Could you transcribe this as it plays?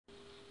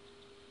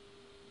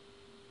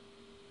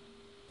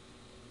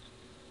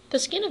The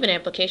skin of an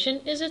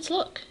application is its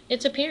look,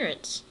 its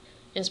appearance.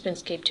 In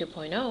Spinscape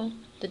 2.0,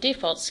 the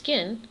default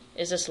skin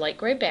is this light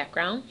gray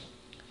background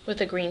with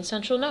a green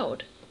central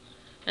node,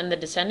 and the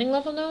descending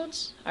level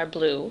nodes are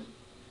blue,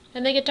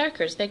 and they get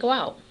darker as they go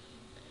out.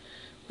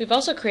 We've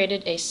also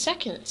created a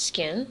second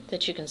skin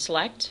that you can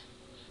select.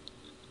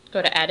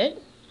 Go to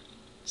Edit,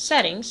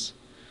 Settings,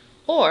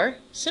 or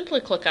simply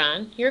click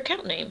on your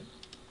account name.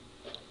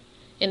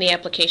 In the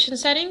application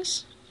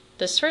settings,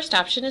 this first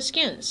option is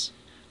skins.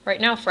 Right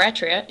now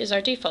Fratria is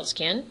our default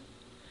skin.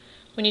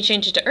 When you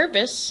change it to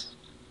Irbis,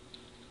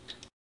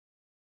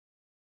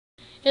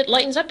 it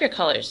lightens up your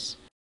colors.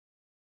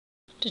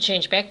 To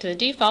change back to the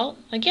default,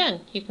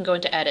 again, you can go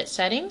into Edit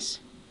Settings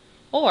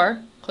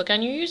or click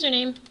on your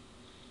username.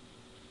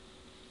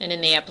 And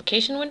in the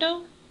application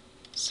window,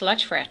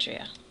 select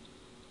Fratria.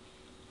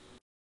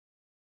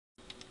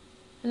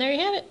 And there you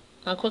have it,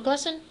 a quick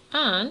lesson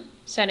on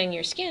setting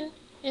your skin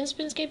in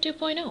Spinscape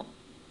 2.0.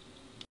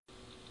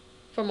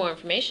 For more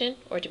information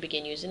or to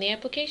begin using the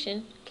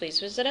application, please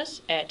visit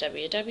us at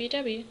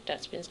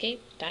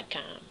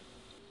www.spinscape.com.